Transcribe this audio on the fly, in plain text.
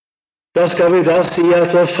Da skal vi da si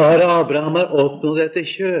at vår far Abraham har oppnådd etter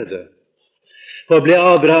kjødet. For ble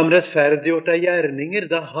Abraham rettferdiggjort av gjerninger,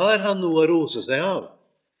 da har han noe å rose seg av.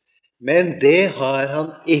 Men det har han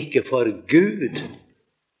ikke for Gud.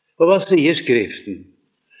 Og hva sier Skriften?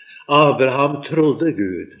 Abraham trodde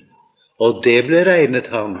Gud, og det ble regnet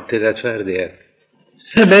ham til rettferdighet.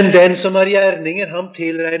 Men den som har gjerninger, ham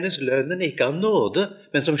tilregnes lønnen ikke av nåde,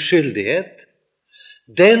 men som skyldighet.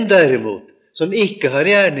 Den derimot, som ikke har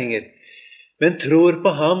gjerninger, men tror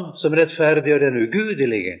på ham som rettferdiggjør den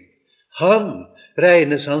ugudelige, han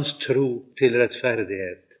regnes hans tro til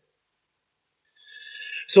rettferdighet.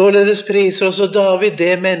 Således priser også David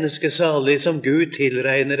det menneske salig som Gud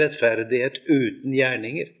tilregner rettferdighet uten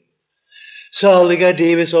gjerninger. Salig er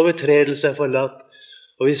de hvis overtredelse er forlatt,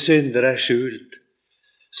 og hvis synder er skjult.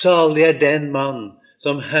 Salig er den mann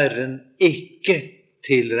som Herren ikke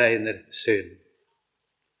tilregner synd.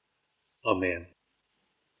 Amen.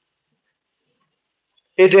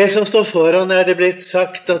 I det som står foran er det blitt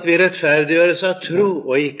sagt at vi rettferdiggjøres av tro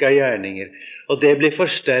og ikke av gjerninger, og det blir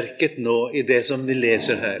forsterket nå i det som vi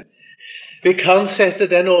leser her. Vi kan sette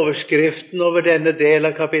den overskriften over denne del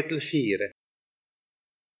av kapittel 4.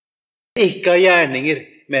 Ikke av gjerninger,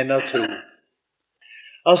 men av tro.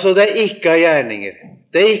 Altså, det er ikke av gjerninger.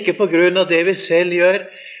 Det er ikke på grunn av det vi selv gjør,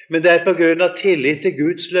 men det er på grunn av tillit til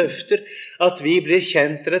Guds løfter at vi blir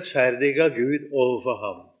kjent rettferdige av Gud overfor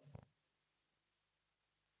ham.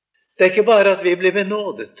 Det er ikke bare at vi blir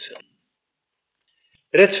benådet.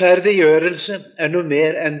 Rettferdiggjørelse er noe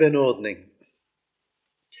mer enn benådning.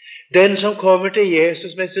 Den som kommer til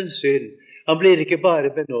Jesus med sin synd, han blir ikke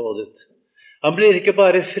bare benådet. Han blir ikke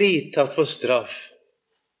bare fritatt for straff,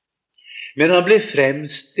 men han blir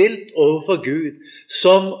fremstilt overfor Gud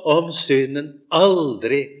som om synden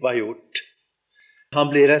aldri var gjort. Han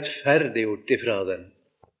blir rettferdiggjort ifra den.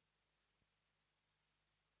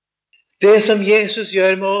 Det som Jesus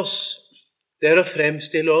gjør med oss, det er å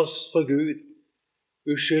fremstille oss for Gud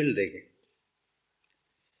uskyldige.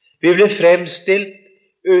 Vi blir fremstilt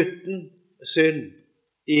uten synd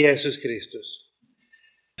i Jesus Kristus,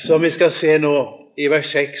 som vi skal se nå i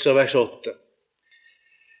vers 6 og vers 8.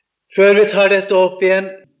 Før vi tar dette opp igjen,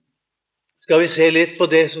 skal vi se litt på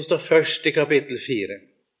det som står først i kapittel 4.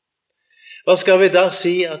 Hva skal vi da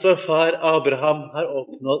si at vår far Abraham har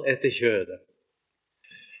oppnådd etter kjødet?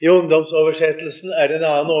 I ungdomsoversettelsen er det en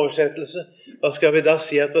annen oversettelse. Hva skal vi da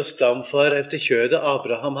si at vår stamfar etter kjødet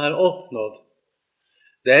Abraham har oppnådd?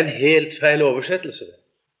 Det er en helt feil oversettelse.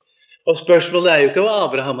 Og spørsmålet er jo ikke hva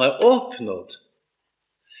Abraham har oppnådd.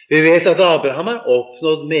 Vi vet at Abraham har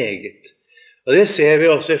oppnådd meget. Og det ser vi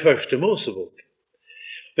også i første Mosebok.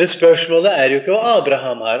 Men spørsmålet er jo ikke hva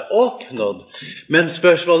Abraham har oppnådd, men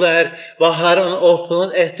spørsmålet er hva har han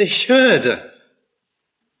oppnådd etter kjødet?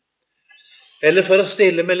 Eller for å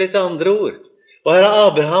stille med litt andre ord, hva har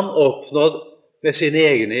Abraham oppnådd med sine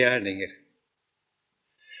egne gjerninger?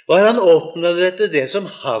 Hva har han oppnådd etter det som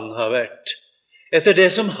han har vært, etter det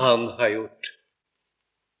som han har gjort?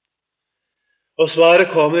 Og svaret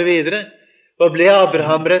kommer videre. Hva ble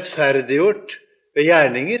Abraham rettferdiggjort ved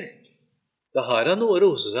gjerninger? Da har han noe å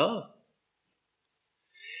rose seg av.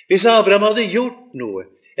 Hvis Abraham hadde gjort noe,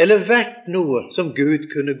 eller vært noe som Gud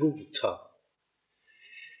kunne godta,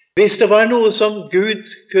 hvis det var noe som Gud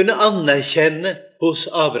kunne anerkjenne hos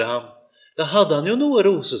Abraham, da hadde han jo noe å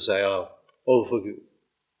rose seg av overfor Gud.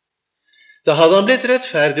 Da hadde han blitt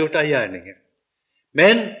rettferdiggjort av gjerninger.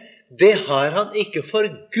 Men det har han ikke for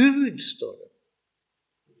Gud, står det.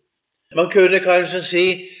 Man kunne kanskje si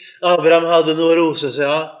Abraham hadde noe å rose seg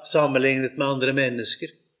av sammenlignet med andre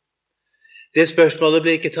mennesker. Det spørsmålet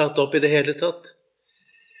ble ikke tatt opp i det hele tatt.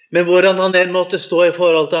 Men hvordan han enn måtte stå i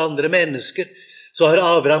forhold til andre mennesker, så har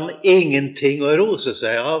Abraham ingenting å rose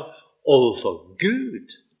seg av overfor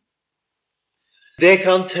Gud. Det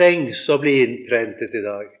kan trengs å bli innprentet i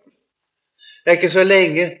dag. Det er ikke så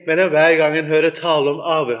lenge, men hver gang en hører tale om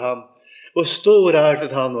Abraham, hvor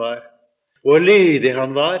storartet han var, hvor lydig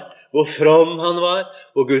han var, hvor from han var,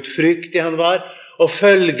 hvor gudfryktig han var, og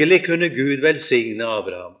følgelig kunne Gud velsigne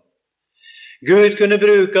Abraham. Gud kunne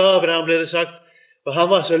bruke Abraham, ble det sagt, for han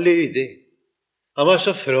var så lydig, han var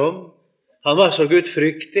så from, han var så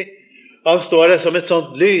gudfryktig. Han står der som et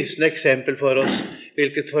sånt lysende eksempel for oss,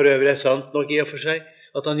 hvilket for øvrig er sant nok i og for seg,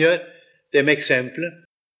 at han gjør det med eksempelet.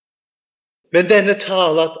 Men denne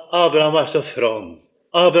tale at Abraham var så from,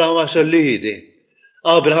 Abraham var så lydig,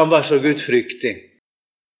 Abraham var så gudfryktig,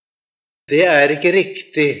 det er ikke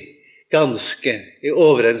riktig ganske i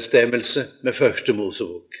overensstemmelse med første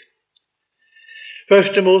Mosebok.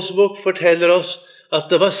 Første Mosebok forteller oss at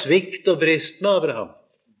det var svikt og brist med Abraham,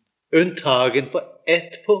 unntagen på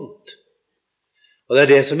ett punkt. Og det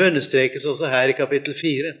det som understrekes også her i kapittel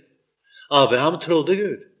 4. Abraham trodde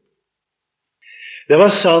Gud. Det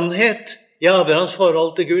var sannhet i Abrahams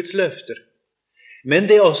forhold til Guds løfter. Men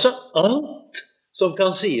det også alt som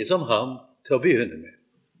kan sies om ham til å begynne med.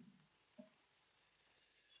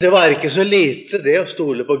 Det var ikke så lite det å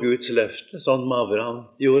stole på Guds løfte, sånn som Abraham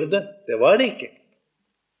gjorde det. Det var det ikke.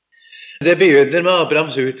 Det begynner med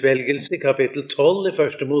Abrahams utvelgelse i kapittel 12 i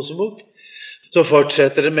første Mosebok. Så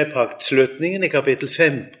fortsetter det med paktslutningen i kapittel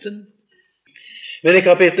 15. Men i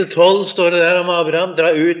kapittel 12 står det der om Abraham: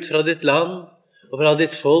 dra ut fra ditt land og fra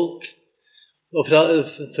ditt folk og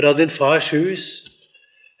fra din fars hus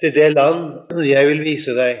til det land jeg vil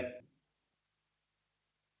vise deg.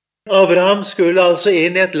 Abraham skulle altså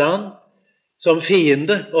inn i et land som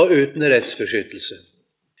fiende og uten rettsbeskyttelse.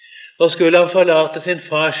 Da skulle han forlate sin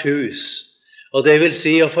fars hus, og det vil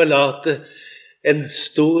si å forlate en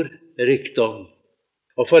stor rikdom,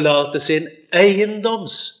 og forlate sin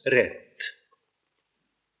eiendomsrett.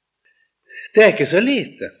 Det er ikke så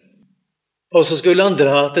lite. Og så skulle han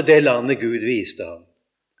dra til det landet Gud viste ham.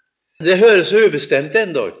 Det høres så ubestemt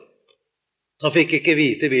endog. Han fikk ikke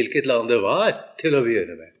vite hvilket land det var til å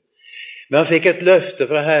begynne med. Men han fikk et løfte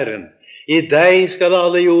fra Herren: i deg skal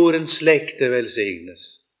alle jordens slekter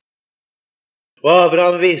velsignes. Og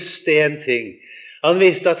Abraham visste en ting. Han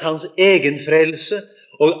visste at hans egen frelse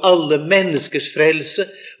og alle menneskers frelse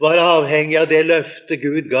var avhengig av det løftet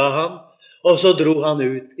Gud ga ham, og så dro han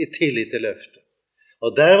ut i tillit til løftet.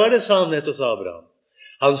 Og der var det sannhet hos Abraham.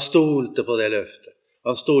 Han stolte på det løftet.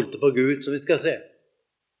 Han stolte på Gud, som vi skal se.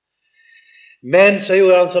 Men så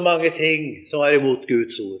gjorde han så mange ting som var imot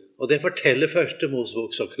Guds ord. Og det forteller første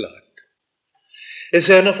Mosebok så klart. Jeg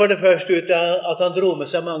ser nå for det første ut at han dro med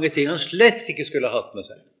seg mange ting han slett ikke skulle ha hatt med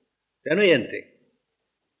seg. Det er nå en ting.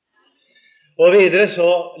 Og videre så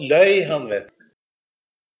løy han, vet du.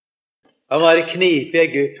 Han var i knipe i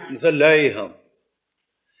Egypten, så løy han.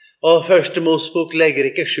 Og første Mosebok legger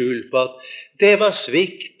ikke skjul på at det var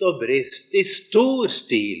svikt og brist i stor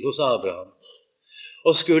stil hos Abraham.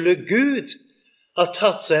 Og skulle Gud ha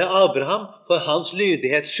tatt seg av Abraham for hans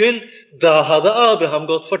lydighets skyld, da hadde Abraham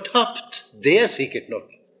gått fortapt. Det er sikkert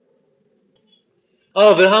nok.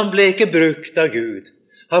 Abraham ble ikke brukt av Gud.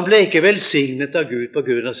 Han ble ikke velsignet av Gud på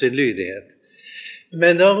grunn av sin lydighet.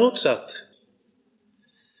 Men det var motsatt.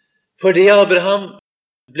 Fordi Abraham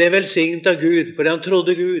ble velsignet av Gud, fordi han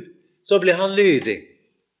trodde Gud, så ble han lydig.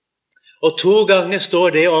 Og 2 ganger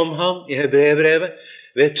står det om ham i Hebreerbrevet: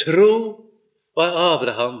 ved tro var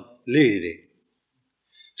Abraham lydig.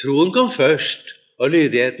 Troen kom først, og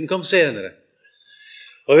lydigheten kom senere.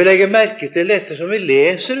 Og vi legger merke til dette som vi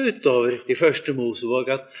leser utover i første Mosebok,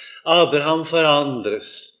 at Abraham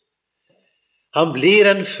forandres. Han blir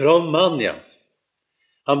en from mann, ja.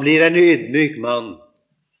 Han blir en ydmyk mann.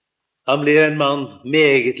 Han blir en mann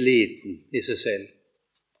meget liten i seg selv.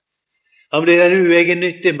 Han blir en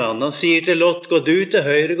uegennyttig mann. Han sier til Lot: gå du til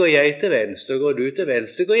høyre, går jeg til venstre. Går du til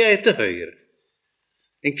venstre, går jeg til høyre.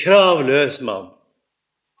 En kravløs mann.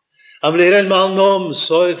 Han blir en mann med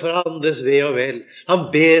omsorg for andres ve og vel. Han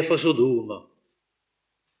ber for Sodoma.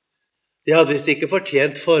 De hadde visst ikke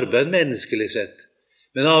fortjent forbønn menneskelig sett,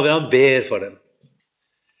 men Abraham ber for dem.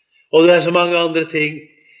 Og det er så mange andre ting.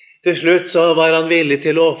 Til slutt så var han villig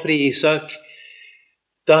til å ofre Isak,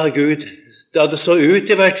 da det så ut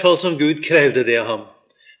i hvert fall som Gud krevde det av ham.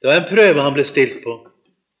 Det var en prøve han ble stilt på.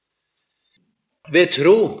 Ved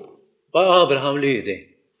tro var Abraham lydig.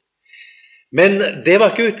 Men det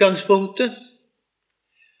var ikke utgangspunktet.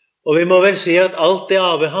 Og vi må vel si at alt det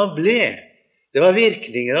Abraham ble, det var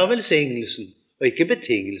virkninger av velsignelsen, og ikke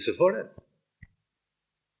betingelse for den.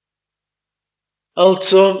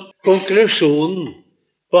 Altså, konklusjonen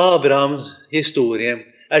på Abrahams historie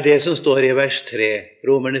er det som står i vers 3,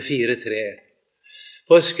 Romerne 4:3.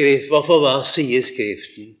 For hva sier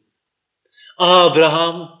Skriften?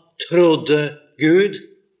 Abraham trodde Gud,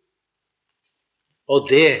 og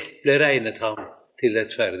det ble regnet ham til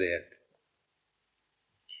rettferdighet.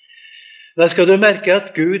 Da skal du merke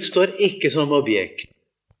at Gud står ikke som objekt.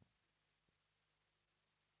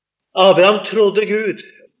 Abraham trodde Gud.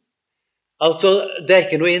 Altså, det er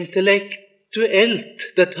ikke noe intellektuelt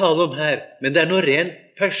det taler om her, men det er noe rent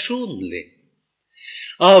personlig.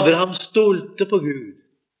 Abraham stolte på Gud.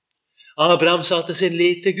 Abraham satte sin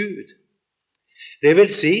lit til Gud. Det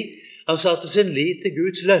vil si, han satte sin lit til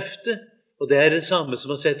Guds løfte, og det er det samme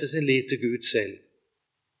som å sette sin lit til Gud selv.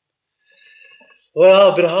 Og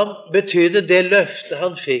Abraham betydde det løftet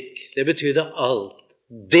han fikk, det betydde alt.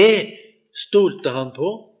 Det stolte han på,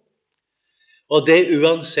 og det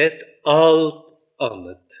uansett alt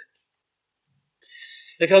annet.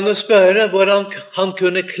 Jeg kan jo spørre hvordan han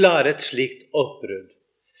kunne klare et slikt oppbrudd.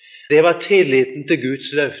 Det var tilliten til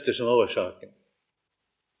Guds løfter som var årsaken.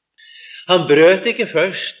 Han brøt ikke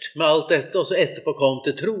først med alt dette, og så etterpå kom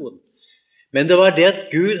til troen. Men det var det at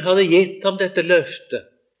Gud hadde gitt ham dette løftet.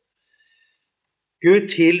 Gud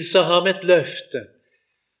tilsa ham et løfte.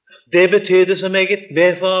 Det betydde så meget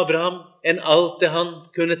mer for Abraham enn alt det han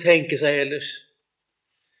kunne tenke seg ellers.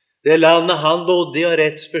 Det landet han bodde i, og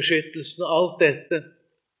rettsbeskyttelsen og alt dette,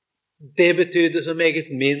 det betydde så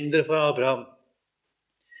meget mindre for Abraham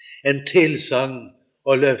enn tilsagn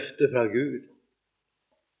og løfte fra Gud.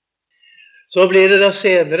 Så blir det da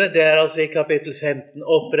senere, det er altså i kapittel 15,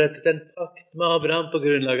 opprettet en pakt med Abraham på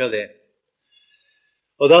grunnlag av det.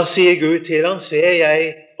 Og da sier Gud til ham, se,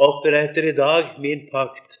 jeg oppretter i dag min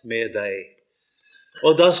pakt med deg.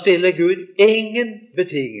 Og da stiller Gud ingen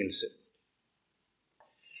betingelser.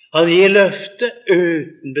 Han gir løfte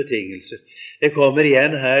uten betingelser. Det kommer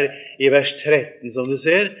igjen her i vers 13, som du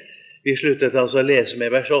ser. Vi sluttet altså å lese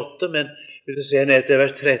med vers 8, men hvis du ser ned til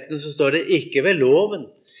vers 13, så står det ikke ved loven.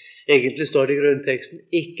 Egentlig står det i grunnteksten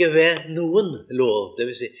ikke ved noen lov, det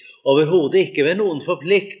vil si overhodet ikke ved noen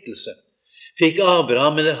forpliktelse. Fikk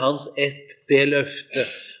Abraham eller hans ett det løfte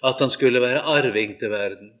at han skulle være arving til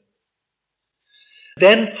verden.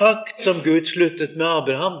 Den pakt som Gud sluttet med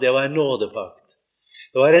Abraham, det var en nådepakt.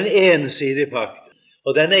 Det var en ensidig pakt,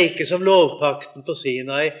 og den er ikke som lovpakten på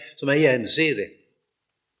Sinai, som er gjensidig.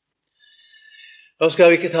 Nå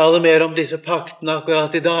skal vi ikke tale mer om disse paktene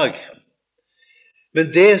akkurat i dag.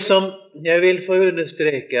 Men det som jeg vil få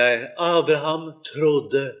understreke er, Abraham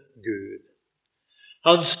trodde Gud.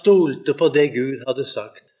 Han stolte på det Gud hadde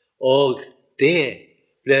sagt, og det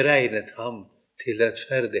ble regnet ham til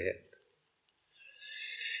rettferdighet.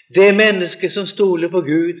 Det menneske som stoler på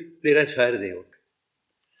Gud, blir rettferdiggjort.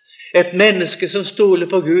 Et menneske som stoler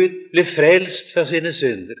på Gud, blir frelst fra sine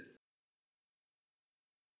synder.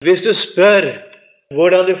 Hvis du spør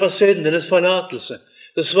hvordan du får syndenes forlatelse,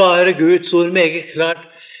 så svarer Guds ord meget klart,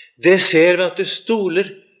 det skjer ved at du stoler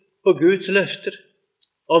på Guds løfter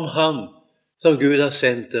om ham som Gud har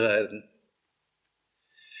sendt til verden.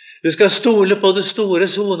 Du skal stole på det store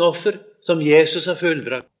sonoffer som Jesus har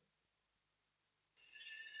fullbrakt.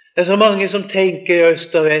 Det er så mange som tenker i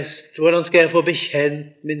øst og vest, hvordan skal jeg få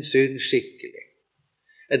bekjent min synd skikkelig?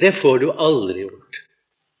 Det får du aldri gjort.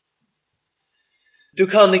 Du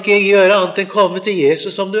kan ikke gjøre annet enn komme til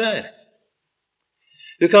Jesus som du er.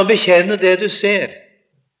 Du kan bekjenne det du ser.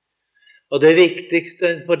 Og det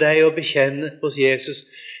viktigste for deg å bekjenne hos Jesus,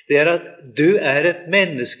 det er at du er et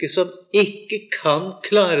menneske som ikke kan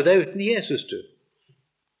klare deg uten Jesus, du.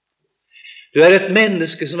 Du er et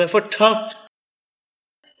menneske som er fortapt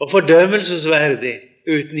og fordømmelsesverdig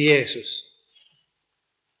uten Jesus.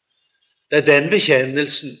 Det er den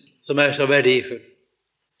bekjennelsen som er så verdifull.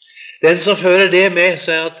 Den som fører det med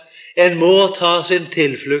seg at en må ta sin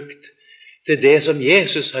tilflukt til det som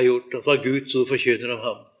Jesus har gjort, og hva Guds ord forkynner om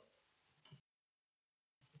ham.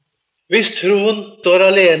 Hvis troen står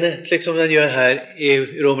alene, slik som den gjør her i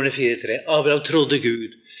Romerne 4.3, Abraham trodde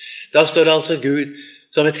Gud, da står altså Gud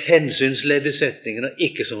som et hensynsledd i setningen, og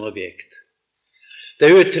ikke som objekt. Det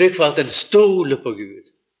er uttrykk for at en stoler på Gud.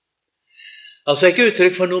 Altså ikke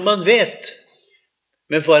uttrykk for noe man vet,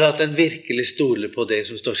 men for at en virkelig stoler på det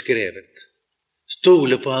som står skrevet.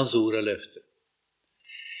 Stoler på hans ord og løfter.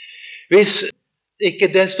 Hvis ikke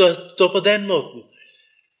det står på den måten,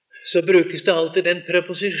 så brukes det alltid en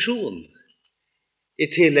preposisjon i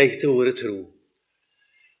tillegg til ordet tro.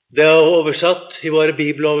 Det er oversatt i våre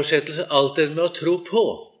bibeloversettelser alltid med å tro på,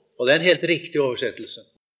 og det er en helt riktig oversettelse.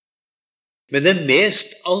 Men det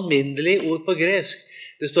mest alminnelige ord på gresk,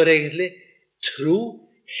 det står egentlig tro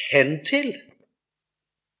hen til.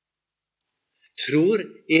 Tror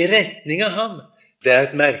i retning av ham. Det er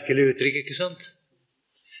et merkelig uttrykk, ikke sant?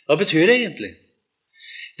 Hva betyr det egentlig?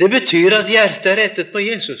 Det betyr at hjertet er rettet på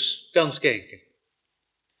Jesus, ganske enkelt.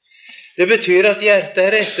 Det betyr at hjertet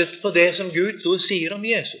er rettet på det som Gud sier om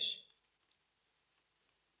Jesus.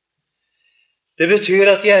 Det betyr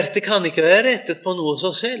at hjertet kan ikke være rettet på noe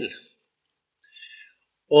så selv.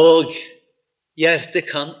 Og hjertet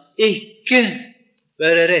kan ikke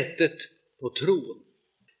være rettet på troen.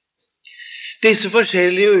 Disse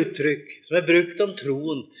forskjellige uttrykk som er brukt om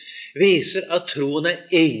troen, viser at troen er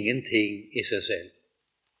ingenting i seg selv.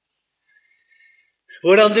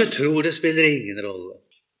 Hvordan du tror, det spiller ingen rolle.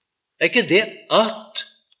 Det er ikke det at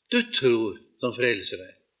du tror som frelser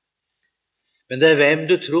deg, men det er hvem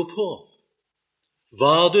du tror på,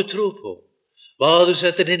 hva du tror på, hva du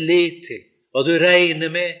setter din lit til, hva du regner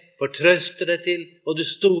med, fortrøster deg til, hva du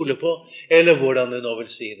stoler på, eller hvordan du nå vil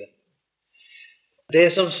si det. Det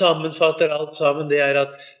som sammenfatter alt sammen, det er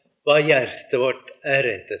at hva hjertet vårt er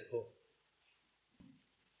rettet på.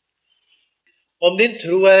 Om din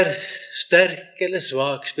tro er sterk eller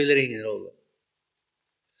svak, spiller ingen rolle.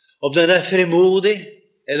 Om den er frimodig,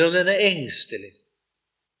 eller om den er engstelig.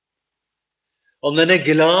 Om den er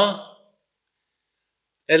glad,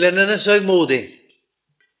 eller den er sørgmodig.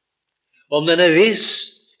 Om den er viss,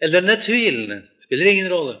 eller den er tvilende, spiller ingen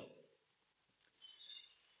rolle.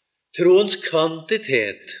 Troens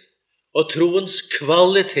kvantitet og troens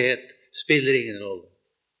kvalitet spiller ingen rolle.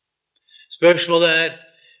 Spørsmålet er,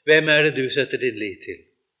 hvem er det du setter din lit til?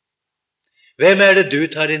 Hvem er det du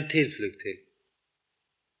tar din tilflukt til?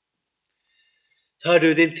 Tar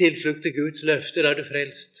du din tilflukt til Guds løfter, er du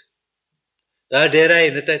frelst. Da er det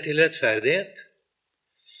regnet deg til rettferdighet.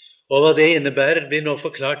 Og hva det innebærer, blir nå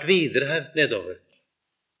forklart videre her nedover.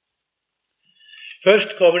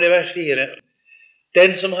 Først kommer det i vers 4.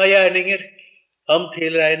 Den som har gjerninger, ham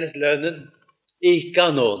tilregnes lønnen, ikke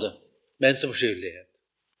av nåde, men som skyldighet.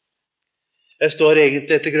 Det står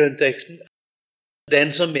egentlig etter grunnteksten,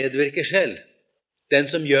 den som medvirker selv, den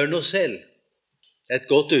som gjør noe selv. Et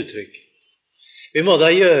godt uttrykk. Vi må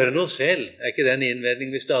da gjøre noe selv, er ikke den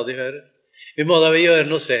innledning vi stadig hører? Vi må da gjøre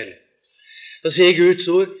noe selv. Da sier Guds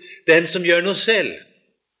ord, den som gjør noe selv,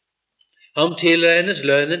 ham tilregnes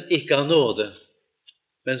lønnen ikke av nåde,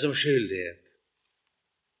 men som skyldighet.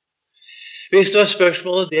 Hvis det var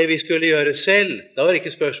spørsmålet om det vi skulle gjøre selv, da var det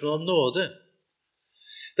ikke spørsmål om nåde.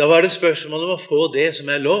 Da var det spørsmål om å få det som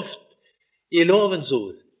er lovt i lovens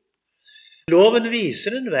ord. Loven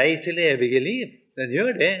viser en vei til evige liv. Den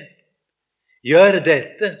gjør det. Gjør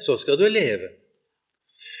dette, så skal du leve.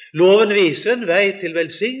 Loven viser en vei til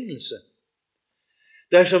velsignelse.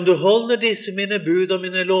 Dersom du holder disse mine bud og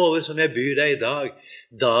mine lover som jeg byr deg i dag,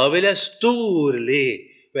 da vil jeg storlig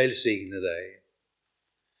velsigne deg.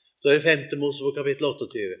 Så er det 5. Mosebok kapittel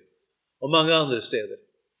 28, og mange andre steder.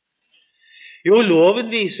 Jo,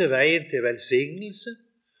 loven viser veien til velsignelse,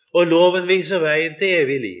 og loven viser veien til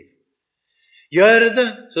evig liv. Gjør det,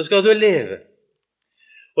 så skal du leve.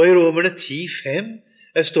 Og i Romerne 10:5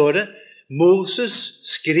 står det, Moses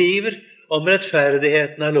skriver om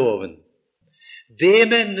rettferdigheten av loven. Det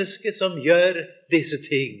menneske som gjør disse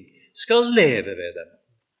ting, skal leve ved dem.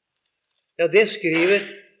 Ja, det skriver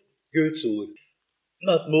Guds ord.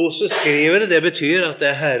 At Moses skriver det, det betyr at det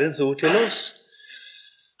er Herrens ord til oss.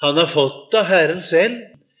 Han har fått av Herren selv.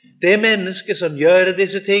 Det menneske som gjør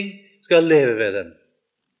disse ting, skal leve ved dem.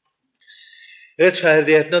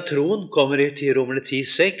 Rettferdigheten av troen kommer i Romerne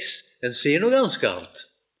 10:6. Den sier noe ganske annet.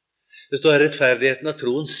 Det står rettferdigheten av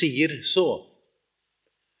troen sier så.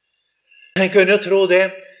 Jeg kunne jo tro det,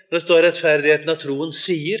 når det står rettferdigheten av troen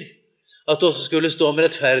sier, at det også skulle stå med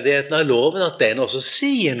rettferdigheten av loven, at den også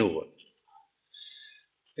sier noe.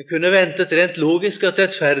 Jeg kunne ventet rent logisk at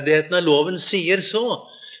rettferdigheten av loven sier så.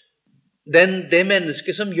 Det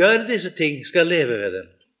menneske som gjør disse ting, skal leve ved dem.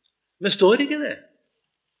 Men står ikke det?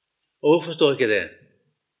 Og hvorfor står ikke det?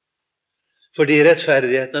 Fordi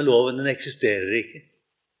rettferdigheten av loven, den eksisterer ikke.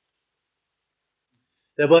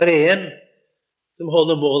 Det er bare én som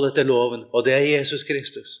holder mål etter loven, og det er Jesus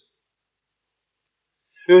Kristus.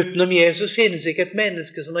 Utenom Jesus finnes ikke et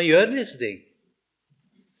menneske som gjør disse ting.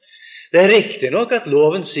 Det er riktig nok at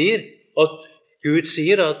loven sier, og Gud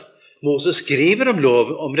sier at Moses skriver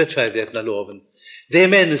om rettferdigheten av loven. Det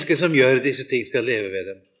menneske som gjør disse ting, skal leve ved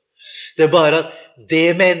dem. Det er bare at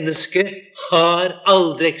det mennesket har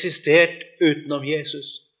aldri eksistert utenom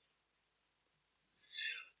Jesus.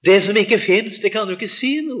 Det som ikke finnes, det kan jo ikke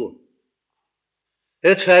si noe.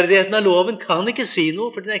 Rettferdigheten av loven kan ikke si noe,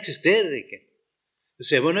 for den eksisterer ikke. Du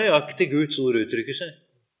ser hvor nøyaktig Guds ord uttrykker seg.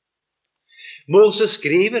 Moses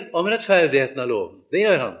skriver om rettferdigheten av loven. Det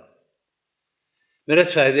gjør han. Men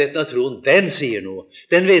rettferdigheten av troen, den sier noe.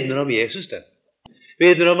 Den vitner om Jesus, den.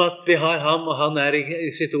 Vitner om at vi har ham, og han er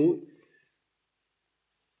i sitt ord.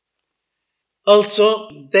 Altså,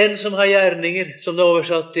 den som har gjerninger, som det er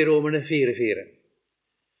oversatt i Romerne 4:4.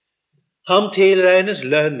 Ham tilregnes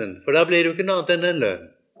lønnen, for da blir det jo ikke noe annet enn en lønn.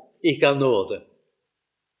 Ikke av nåde.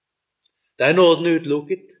 Det er nåden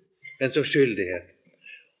utelukket, men som skyldighet.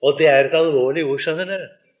 Og det er et alvorlig ord, skjønner dere.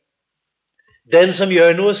 Den som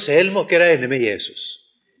gjør noe selv, må ikke regne med Jesus.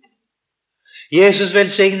 Jesus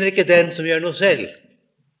velsigner ikke den som gjør noe selv.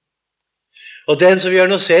 Og den som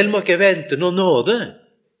gjør noe selv, må ikke vente noe nåde.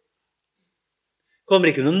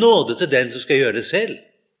 Kommer ikke noe nåde til den som skal gjøre det selv.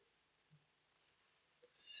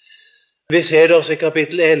 Vi ser det også i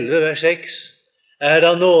kapittel 11, vers 6. Er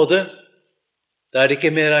det nåde, da er det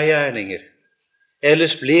ikke mer av gjerninger.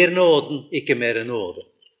 Ellers blir nåden ikke mer enn nåde.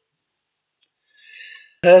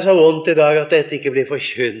 Det er så vondt i dag at dette ikke blir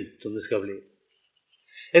forkynt som det skal bli.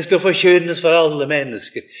 Det skal forkynnes for alle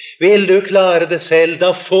mennesker. Vil du klare det selv,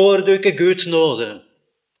 da får du ikke Guds nåde.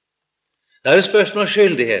 Det er et spørsmål om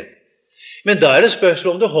skyldighet. Men da er det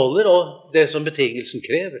spørsmål om du holder og det som betingelsen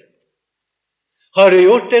krever. Har du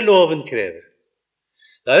gjort det loven krever?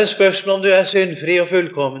 Det er et spørsmål om du er syndfri og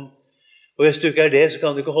fullkommen. Og hvis du ikke er det, så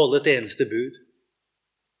kan du ikke holde et eneste bud.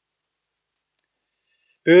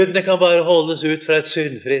 Budene kan bare holdes ut fra et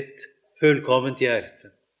syndfritt, fullkomment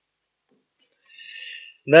hjerte.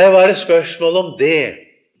 Nei, var det spørsmål om det,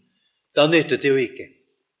 da nyttet det jo ikke.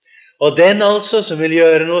 Og den altså som vil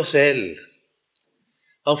gjøre noe selv,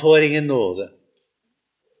 han får ingen nåde.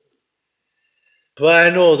 Hva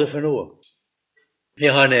er nåde for noe?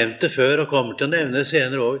 Jeg har nevnt det før og kommer til å nevne det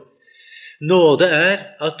senere også. Nåde er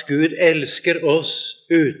at Gud elsker oss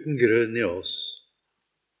uten grunn i oss.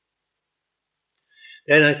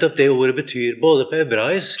 Det er nettopp det ordet betyr, både på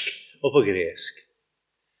hebraisk og på gresk.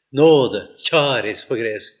 Nåde, charis på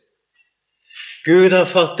gresk. Gud har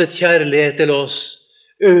fattet kjærlighet til oss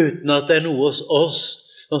uten at det er noe hos oss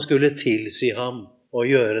som skulle tilsi ham å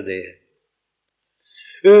gjøre det.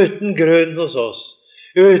 Uten grunn hos oss,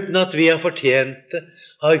 uten at vi har fortjent det,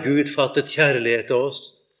 har Gud fattet kjærlighet til oss.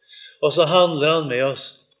 Og så handler han med oss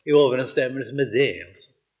i overensstemmelse med det.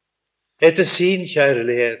 Etter sin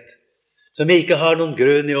kjærlighet, som ikke har noen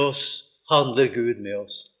grunn i oss, handler Gud med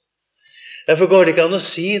oss. Derfor går det ikke an å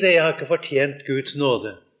si det, jeg har ikke fortjent Guds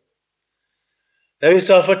nåde. Ja, hvis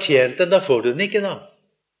du har fortjent den, da får du den ikke da.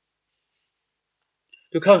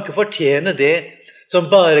 Du kan ikke fortjene det som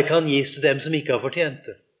bare kan gis til dem som ikke har fortjent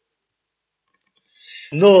det.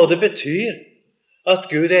 Nåde betyr at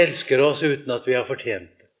Gud elsker oss uten at vi har fortjent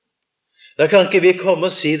det. Da kan ikke vi komme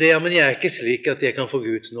og si det, ja, men jeg er ikke slik at jeg kan få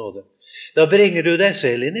Guds nåde. Da bringer du deg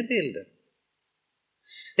selv inn i bildet.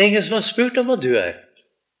 Det er ingen som har spurt om hva du er.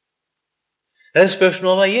 Her er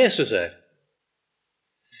spørsmålet om hva Jesus er.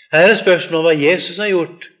 Her er spørsmålet om hva Jesus har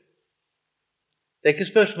gjort. Det er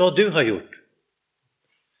ikke spørsmålet om hva du har gjort.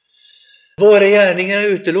 Våre gjerninger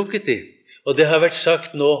er utelukket i, og det har vært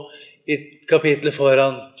sagt nå i kapitlet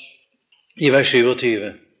foran, i vers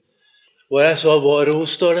 27. Hvor er så vår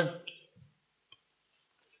ros, står det?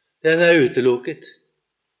 Den er utelukket.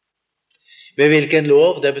 Ved hvilken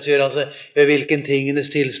lov? Det betyr altså ved hvilken tingenes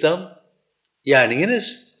tilstand? Gjerningenes?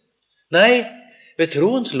 Nei, ved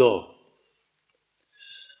troens lov.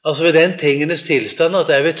 Altså ved den tingenes tilstand at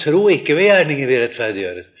det er ved tro, ikke ved gjerninger vi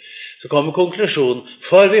rettferdiggjøres. Så kommer konklusjonen,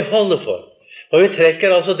 for vi holder for. Og vi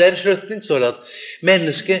trekker altså den slutning, står det, at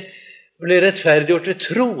mennesket blir rettferdiggjort ved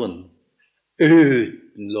troen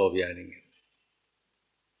uten lovgjerninger.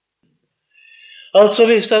 Altså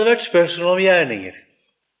hvis det hadde vært spørsmål om gjerninger,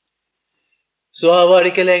 så var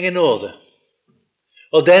det ikke lenger nåde.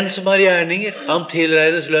 Og den som har gjerninger, han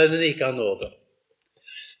tilregnes lønnen ikke av nåde.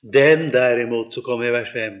 Den derimot, så kommer i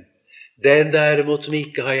vers 5, den derimot som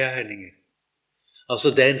ikke har gjerninger,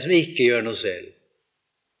 altså den som ikke gjør noe selv,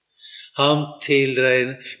 han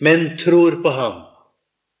tilregner, men tror på ham.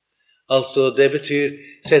 Altså det betyr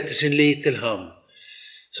setter sin lit til ham,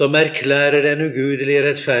 som erklærer den ugudelige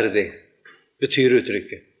rettferdig, betyr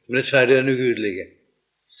uttrykket, som rettferdig den ugudelige.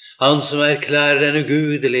 Han som erklærer den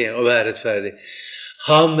ugudelige å være rettferdig,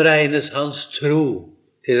 ham regnes hans tro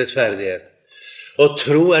til rettferdighet. Og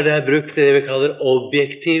tro er det brukt i det vi kaller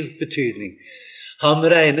objektiv betydning. Ham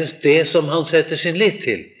regnes det som han setter sin lit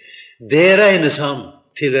til. Det regnes ham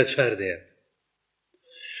til rettferdighet.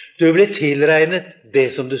 Du blir tilregnet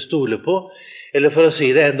det som du stoler på, eller for å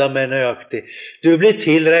si det enda mer nøyaktig, du blir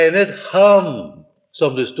tilregnet ham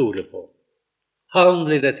som du stoler på. Han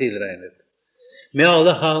blir det tilregnet, med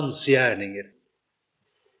alle hans gjerninger.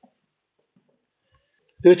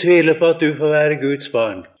 Du tviler på at du får være Guds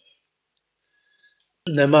barn.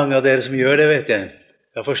 Det er mange av dere som gjør det, vet jeg.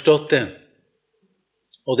 Jeg har forstått det.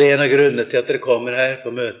 Og det er en av grunnene til at dere kommer her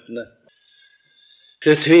på møtene.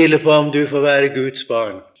 Du tviler på om du får være Guds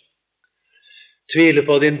barn. Tviler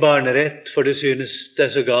på din barnerett, for du synes det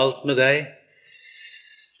er så galt med deg.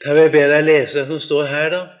 Jeg vil be deg lese som står her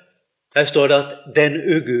da. Her står det at den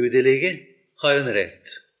ugudelige har en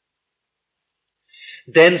rett.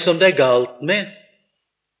 Den som det er galt med,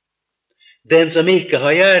 den som ikke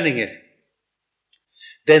har gjerninger,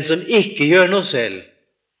 den som ikke gjør noe selv.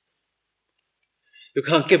 Du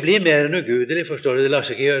kan ikke bli mer enn ugudelig, forstår du, det lar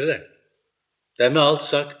seg ikke gjøre det. Det er med alt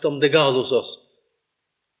sagt om det gale hos oss.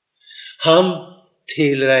 Han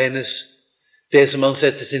tilregnes det som han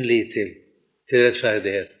setter sin lit til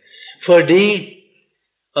rettferdighet. Fordi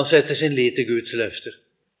han setter sin lit til Guds løfter.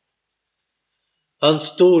 Han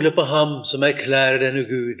stoler på ham som erklærer den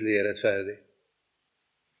ugudelige rettferdig.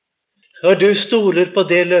 Når du stoler på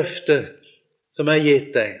det løftet som er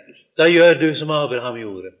gitt deg, da gjør du som Abraham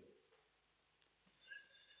gjorde.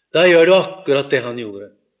 Da gjør du akkurat det han gjorde.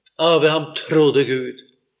 Abraham trodde Gud,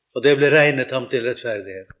 og det ble regnet ham til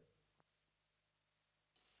rettferdighet.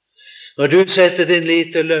 Når du setter din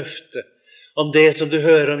lit til løftet om det som du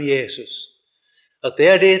hører om Jesus, at det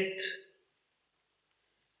er ditt,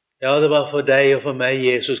 ja, det var for deg og for meg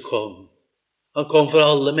Jesus kom. Han kom for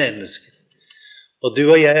alle mennesker. Og du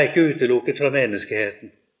og jeg er ikke utelukket fra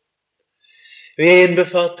menneskeheten. Vi er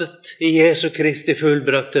innbefattet i Jesu Kristi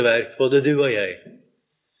fullbrakte verk, både du og jeg.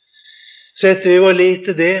 Setter vi vår lit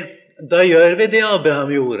til det, da gjør vi det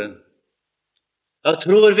Abraham gjorde. Da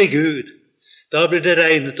tror vi Gud, da blir det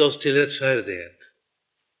regnet oss til rettferdighet.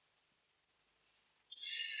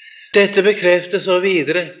 Dette bekreftes så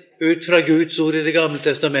videre ut fra Guds ord i Det gamle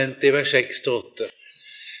testamentet i vers 6-8.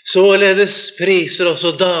 Således priser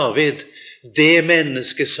også David det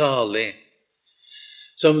menneske salig,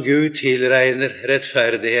 som Gud tilregner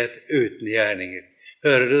rettferdighet uten gjerninger.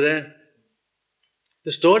 Hører du det?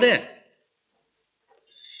 Det står det.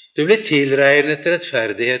 Du blir tilregnet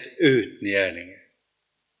rettferdighet uten gjerninger.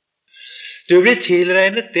 Du blir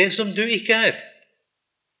tilregnet det som du ikke er.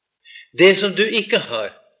 Det som du ikke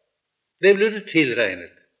har, det blir du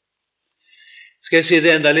tilregnet. Skal jeg si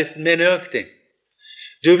det enda litt mer nøyaktig?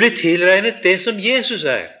 Du blir tilregnet det som Jesus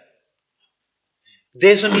er.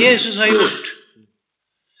 Det som Jesus har gjort.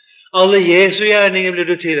 Alle Jesu gjerninger blir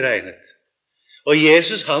du tilregnet. Og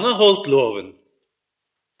Jesus, han har holdt loven.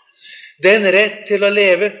 Den rett til å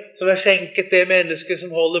leve som er skjenket det mennesket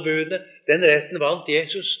som holder budene, den retten vant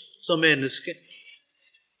Jesus som menneske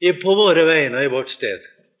på våre vegne og i vårt sted.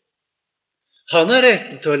 Han har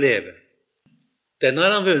retten til å leve. Den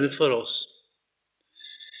har han vunnet for oss.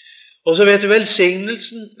 Og så vet du,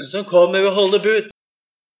 velsignelsen som kommer ved å holde bud,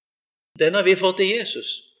 den har vi fått i Jesus.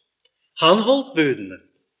 Han holdt budene.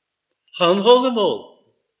 Han holder mål.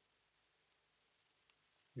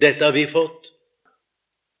 Dette har vi fått.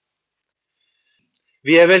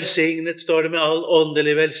 Vi er velsignet, står det, med all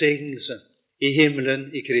åndelig velsignelse i himmelen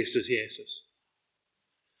i Kristus Jesus.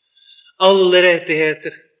 Alle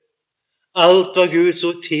rettigheter, alt hva Guds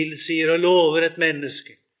ord tilsier og lover et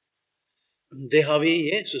menneske, det har vi i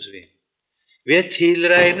Jesus, vi. Vi er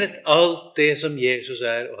tilregnet alt det som Jesus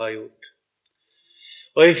er og har gjort.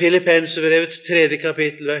 Og i Filippenserbrevets 3.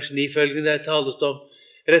 kapittel, vers 9 følgende, der tales det om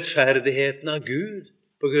rettferdigheten av Gud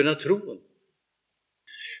på grunn av troen.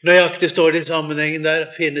 Nøyaktig står det i sammenhengen der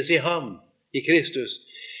finnes i ham, i Kristus.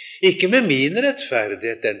 Ikke med min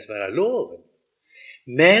rettferdighet, den som er av loven,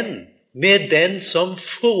 men med den som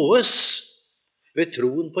fåes ved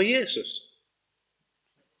troen på Jesus.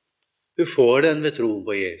 Du får den ved troen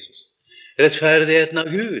på Jesus. Rettferdigheten av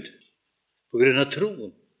Gud på grunn av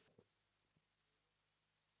troen.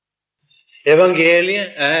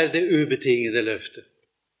 Evangeliet er det ubetingede løftet.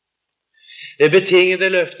 Det betingede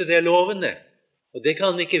løftet, det er loven, det. Og det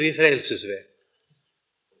kan ikke vi frelses ved.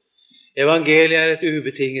 Evangeliet er et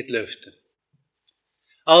ubetinget løfte.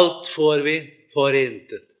 Alt får vi for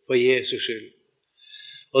intet, for Jesus skyld.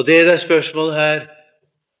 Og det er spørsmål her,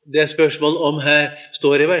 det er spørsmål om her,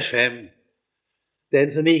 står i vers 5.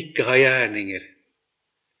 Den som ikke har gjerninger,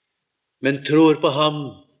 men tror på ham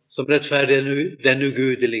som rettferdig, den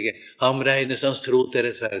ugudelige, ham regnes hans tro til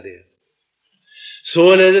rettferdighet.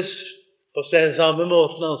 Således, på den samme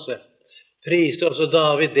måten altså, priste også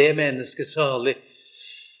David det mennesket salig,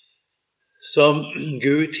 som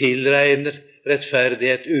Gud tilregner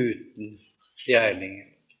rettferdighet uten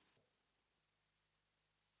gjerninger.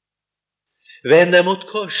 Vend deg mot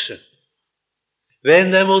korset.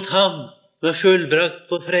 Vend deg mot ham med fullbrakt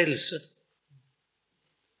på frelse.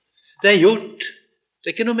 Det er gjort. Det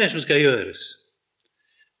er ikke noe mer som skal gjøres.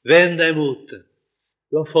 Vend deg mot det.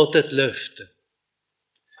 Du har fått et løfte.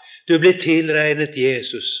 Du blir tilregnet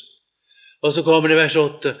Jesus. Og så kommer det vers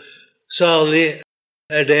 8. Salig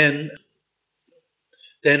er den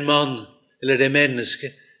mann, eller det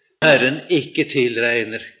menneske, Herren ikke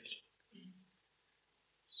tilregner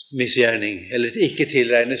misgjerning, eller ikke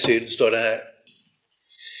tilregner synd, står det her.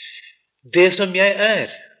 Det som jeg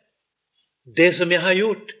er, det som jeg har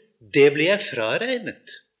gjort, det blir jeg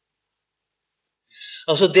fraregnet.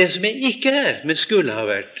 Altså det som jeg ikke er, men skulle ha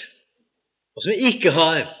vært, og som jeg ikke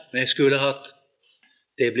har, men jeg skulle ha hatt,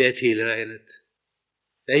 det blir jeg tilregnet.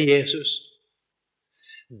 Det er Jesus.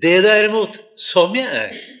 Det derimot, som jeg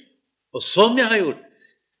er, og som jeg har gjort,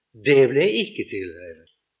 det blir jeg ikke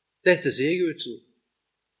tilregnet. Dette sier Guds ord.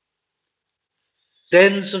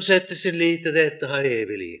 Den som setter sin lit til dette, har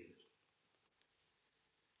evig liv.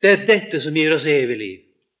 Det er dette som gir oss evig liv.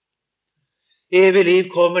 Evig liv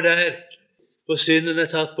kommer der hvor synden er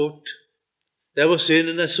tatt bort. Der hvor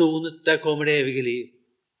synden er sonet, der kommer det evige liv.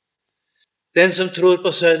 Den som tror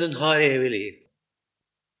på Sønnen har evig liv.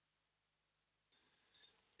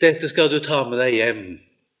 Dette skal du ta med deg hjem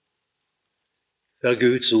fra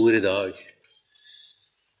Guds ord i dag.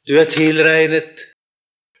 Du er tilregnet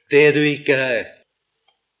det du ikke er.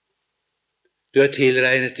 Du er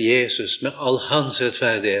tilregnet Jesus med all hans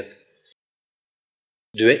rettferdighet.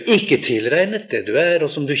 Du er ikke tilregnet det du er,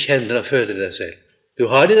 og som du kjenner og føler deg selv. Du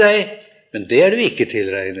har det i deg, men det er du ikke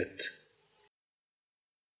tilregnet.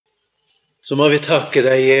 Så må vi takke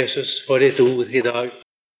deg, Jesus, for ditt ord i dag.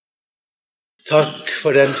 Takk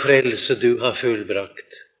for den frelse du har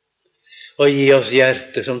fullbrakt, og gi oss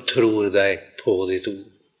hjerte som tror deg på ditt ord.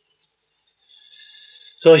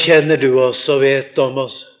 Så kjenner du oss og vet om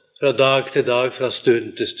oss fra dag til dag, fra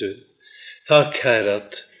stund til stund. Takk, Herre,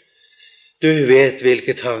 at du vet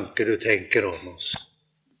hvilke tanker du tenker om oss.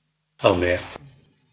 Amen.